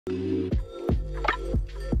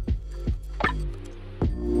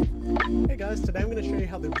Hey guys, today I'm going to show you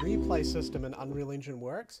how the replay system in Unreal Engine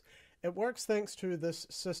works. It works thanks to this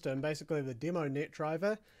system, basically the demo net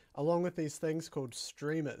driver, along with these things called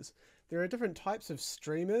streamers. There are different types of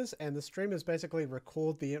streamers, and the streamers basically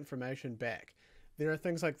record the information back. There are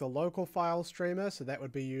things like the local file streamer, so that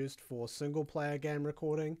would be used for single player game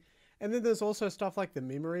recording. And then there's also stuff like the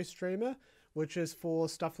memory streamer, which is for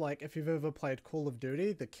stuff like if you've ever played Call of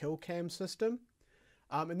Duty, the kill cam system.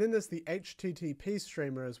 And then there's the HTTP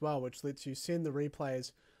streamer as well, which lets you send the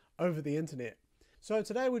replays over the internet. So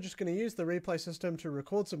today we're just going to use the replay system to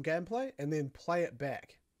record some gameplay and then play it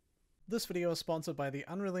back. This video is sponsored by the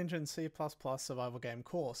Unreal Engine C++ survival game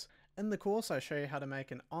course. In the course I show you how to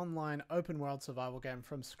make an online open world survival game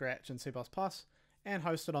from scratch in C++ and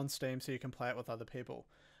host it on Steam so you can play it with other people.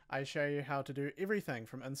 I show you how to do everything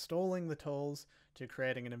from installing the tools to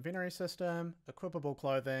creating an inventory system, equipable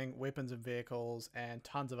clothing, weapons and vehicles, and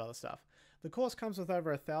tons of other stuff. The course comes with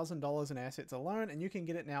over $1,000 in assets alone, and you can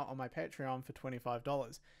get it now on my Patreon for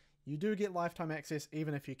 $25. You do get lifetime access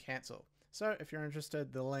even if you cancel. So if you're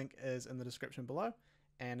interested, the link is in the description below,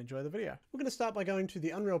 and enjoy the video. We're going to start by going to the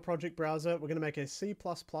Unreal Project browser. We're going to make a C++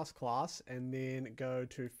 class and then go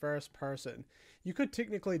to first person. You could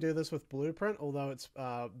technically do this with Blueprint, although it's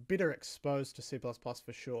better exposed to C++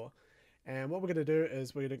 for sure. And what we're going to do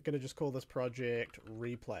is we're going to just call this project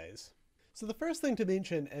Replays. So the first thing to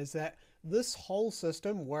mention is that this whole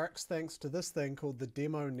system works thanks to this thing called the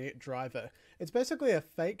demo net driver. It's basically a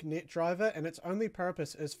fake net driver, and its only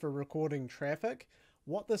purpose is for recording traffic.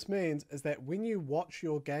 What this means is that when you watch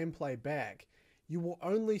your gameplay back, you will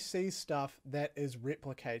only see stuff that is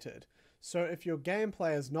replicated. So if your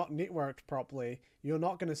gameplay is not networked properly, you're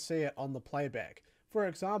not going to see it on the playback. For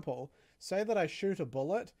example, say that I shoot a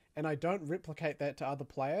bullet and I don't replicate that to other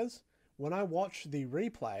players. When I watch the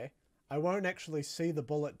replay, I won't actually see the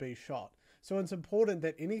bullet be shot. So it's important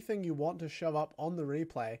that anything you want to show up on the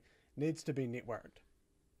replay needs to be networked.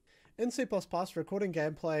 In C++, recording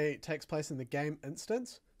gameplay takes place in the game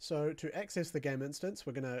instance. So to access the game instance,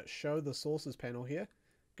 we're going to show the sources panel here.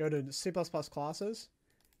 Go to C++ classes,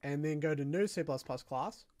 and then go to new C++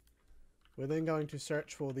 class. We're then going to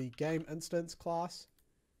search for the game instance class,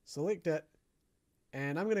 select it,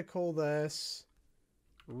 and I'm going to call this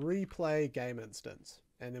replay game instance.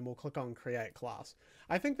 And then we'll click on create class.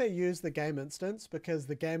 I think they use the game instance because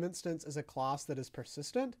the game instance is a class that is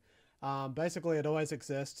persistent. Basically it always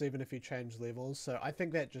exists even if you change levels, so I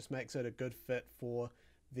think that just makes it a good fit for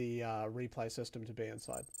the replay system to be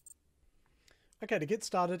inside. Okay, to get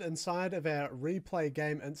started, inside of our replay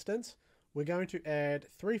game instance, we're going to add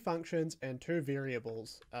 3 functions and 2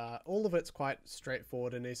 variables. All of it's quite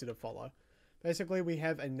straightforward and easy to follow. Basically we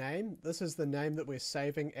have a name. This is the name that we're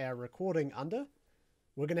saving our recording under.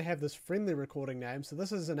 We're going to have this friendly recording name, so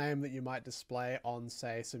this is a name that you might display on,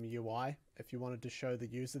 say, some UI if you wanted to show the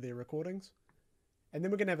user their recordings. And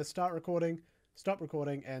then we're going to have a start recording, stop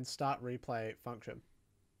recording, and start replay function.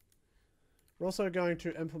 We're also going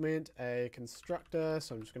to implement a constructor,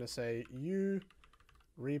 so I'm just going to say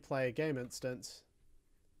replay game instance,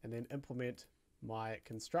 and then implement my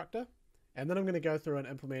constructor. And then I'm going to go through and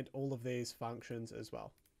implement all of these functions as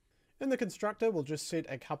well. In the constructor, we'll just set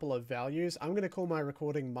a couple of values. I'm going to call my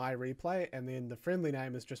recording my replay, and then the friendly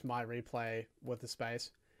name is just my replay with a space.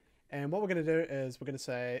 And what we're going to do is we're going to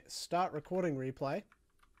say start recording replay.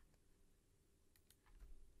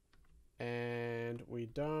 And we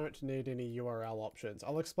don't need any URL options.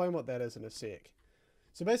 I'll explain what that is in a sec.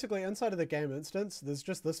 So basically inside of the game instance, there's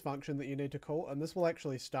just this function that you need to call, and this will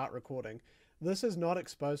actually start recording. This is not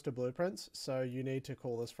exposed to blueprints, so you need to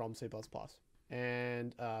call this from C++.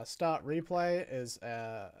 And start replay is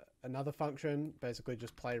another function, basically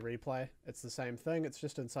just play replay. It's the same thing, it's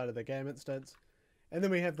just inside of the game instance. And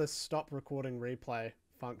then we have this stop recording replay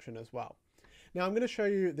function as well. Now I'm going to show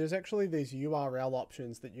you, there's actually these URL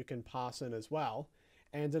options that you can pass in as well.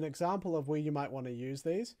 And an example of where you might want to use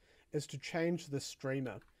these is to change the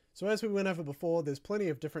streamer. So as we went over before, there's plenty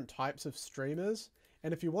of different types of streamers.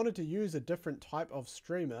 And if you wanted to use a different type of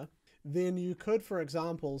streamer, then you could, for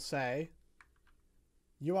example, say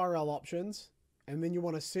URL options, and then you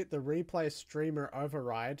want to set the replay streamer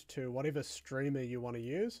override to whatever streamer you want to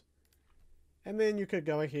use. And then you could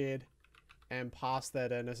go ahead and pass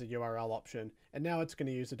that in as a URL option. And now it's going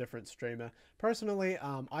to use a different streamer. Personally,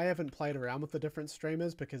 I haven't played around with the different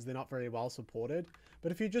streamers because they're not very well supported.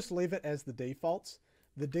 But if you just leave it as the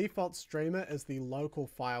default streamer is the local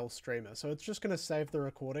file streamer. So it's just going to save the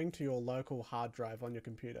recording to your local hard drive on your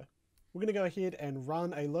computer. We're going to go ahead and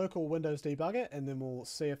run a local Windows debugger, and then we'll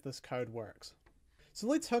see if this code works. So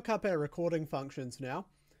let's hook up our recording functions now.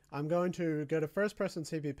 I'm going to go to first person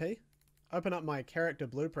CPP, open up my character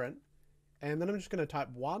blueprint, And then I'm just going to type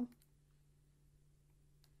 1,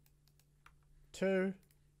 2,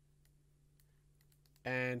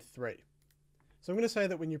 and 3. So I'm going to say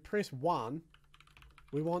that when you press 1,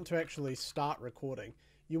 we want to actually start recording.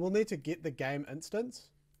 You will need to get the game instance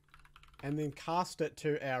and then cast it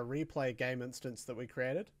to our replay game instance that we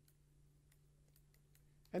created.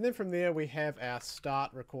 And then from there we have our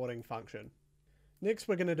start recording function. Next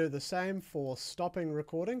we're going to do the same for stopping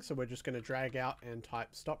recording, so we're just going to drag out and type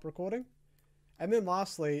stop recording. And then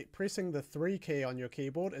lastly, pressing the 3 key on your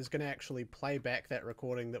keyboard is going to actually play back that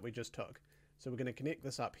recording that we just took. So we're going to connect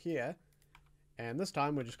this up here, and this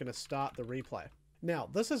time we're just going to start the replay. Now,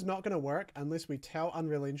 this is not going to work unless we tell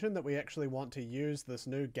Unreal Engine that we actually want to use this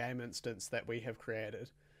new game instance that we have created.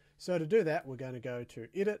 So to do that, we're going to go to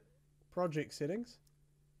Edit, Project Settings,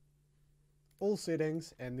 All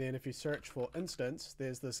Settings, and then if you search for Instance,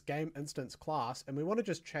 there's this Game Instance class, and we want to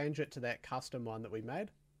just change it to that custom one that we made.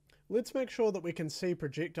 Let's make sure that we can see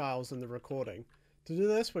projectiles in the recording. To do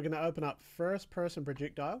this, we're going to open up First Person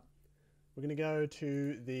Projectile. We're going to go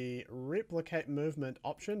to the Replicate Movement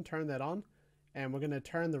option, turn that on, and we're going to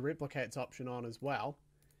turn the Replicates option on as well.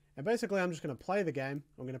 And basically I'm just going to play the game.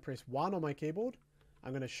 I'm going to press 1 on my keyboard.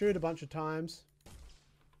 I'm going to shoot a bunch of times.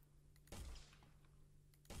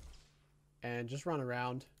 And just run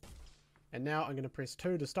around. And now I'm going to press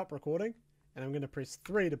 2 to stop recording. And I'm going to press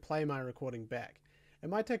 3 to play my recording back. It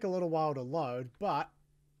might take a little while to load, but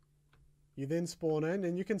you then spawn in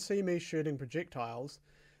and you can see me shooting projectiles.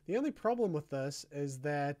 The only problem with this is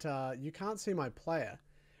that you can't see my player.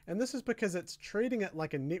 And this is because it's treating it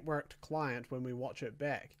like a networked client when we watch it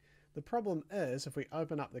back. The problem is, if we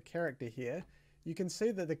open up the character here, you can see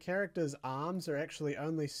that the character's arms are actually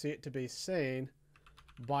only set to be seen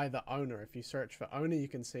by the owner. If you search for owner, you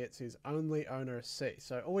can see it says only owner see.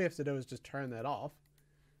 So all we have to do is just turn that off,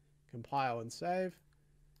 compile and save.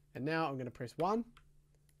 And now I'm going to press 1.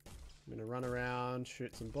 I'm going to run around,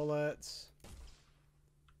 shoot some bullets.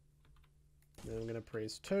 Then I'm going to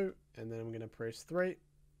press 2, and then I'm going to press 3.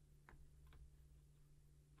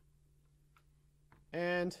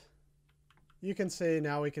 And you can see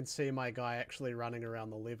now we can see my guy actually running around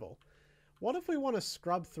the level. What if we want to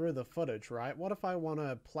scrub through the footage, right? What if I want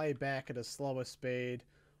to play back at a slower speed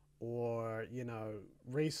or, you know,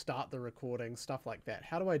 restart the recording, stuff like that?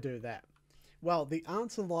 How do I do that? Well, the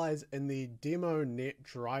answer lies in the demo net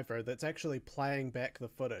driver that's actually playing back the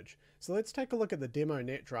footage. So let's take a look at the demo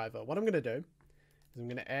net driver. What I'm going to do is I'm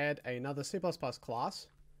going to add another C++ class.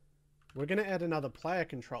 We're going to add another player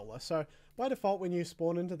controller. So by default, when you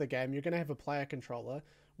spawn into the game, you're going to have a player controller.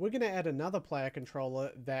 We're going to add another player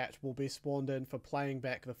controller that will be spawned in for playing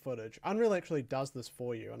back the footage. Unreal actually does this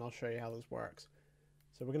for you, and I'll show you how this works.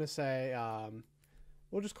 So we're going to say,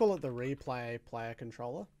 we'll just call it the replay player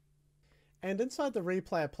controller. And inside the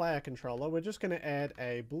replay player controller, we're just going to add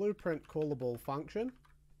a blueprint callable function.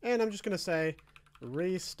 And I'm just going to say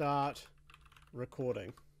restart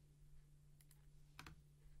recording.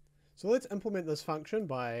 So let's implement this function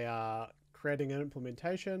by creating an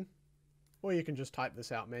implementation, or you can just type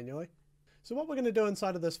this out manually. So what we're going to do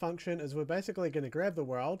inside of this function is we're basically going to grab the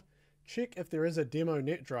world, check if there is a demo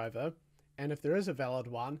net driver, and if there is a valid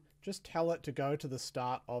one, just tell it to go to the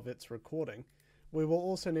start of its recording. We will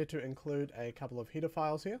also need to include a couple of header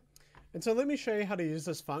files here. And so let me show you how to use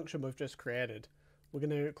this function we've just created. We're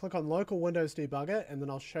going to click on local Windows debugger, and then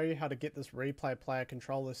I'll show you how to get this replay player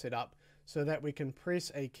controller set up so that we can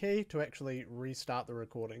press a key to actually restart the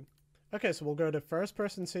recording. Okay, so we'll go to first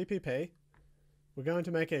person CPP. We're going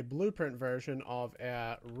to make a blueprint version of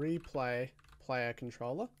our replay player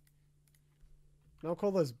controller. And I'll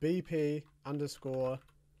call this BP underscore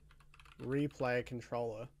replay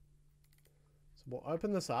controller. So we'll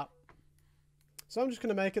open this up. So I'm just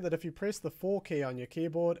going to make it that if you press the 4 key on your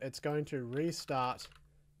keyboard, it's going to restart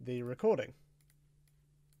the recording.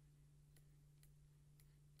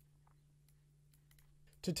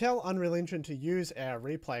 To tell Unreal Engine to use our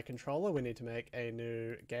replay controller, we need to make a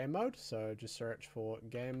new game mode. So just search for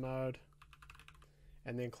game mode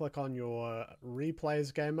and then click on your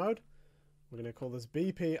replays game mode. We're going to call this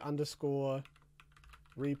BP underscore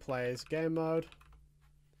replays game mode.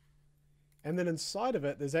 And then inside of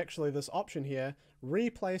it, there's actually this option here,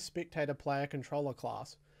 replay spectator player controller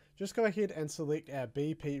class. Just go ahead and select our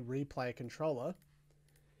BP replay controller.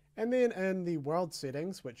 And then in the world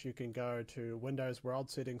settings, which you can go to Windows World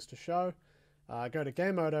Settings to show, go to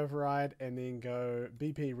Game Mode Override and then go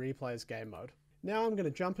BP Replays Game Mode. Now I'm going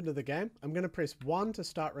to jump into the game. I'm going to press 1 to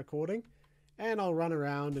start recording, and I'll run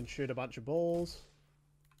around and shoot a bunch of balls.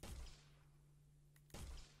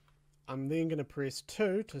 I'm then going to press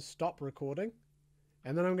 2 to stop recording,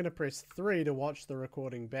 and then I'm going to press 3 to watch the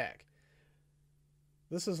recording back.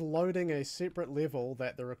 This is loading a separate level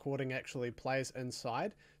that the recording actually plays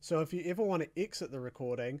inside. So if you ever want to exit the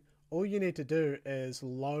recording, all you need to do is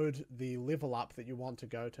load the level up that you want to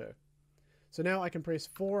go to. So now I can press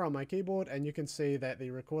 4 on my keyboard and you can see that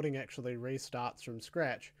the recording actually restarts from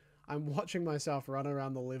scratch. I'm watching myself run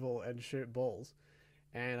around the level and shoot balls.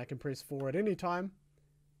 And I can press 4 at any time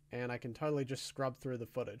and I can totally just scrub through the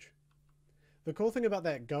footage. The cool thing about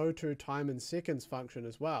that go to time in seconds function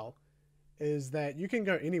as well is that you can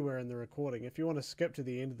go anywhere in the recording. If you want to skip to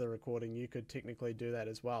the end of the recording, you could technically do that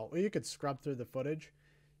as well. Or you could scrub through the footage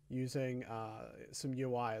using some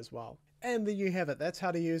UI as well. And there you have it. That's how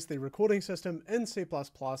to use the recording system in C++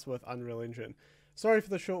 with Unreal Engine. Sorry for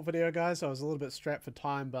the short video, guys. I was a little bit strapped for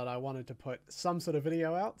time, but I wanted to put some sort of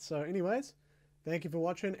video out. So anyways, thank you for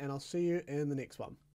watching, and I'll see you in the next one.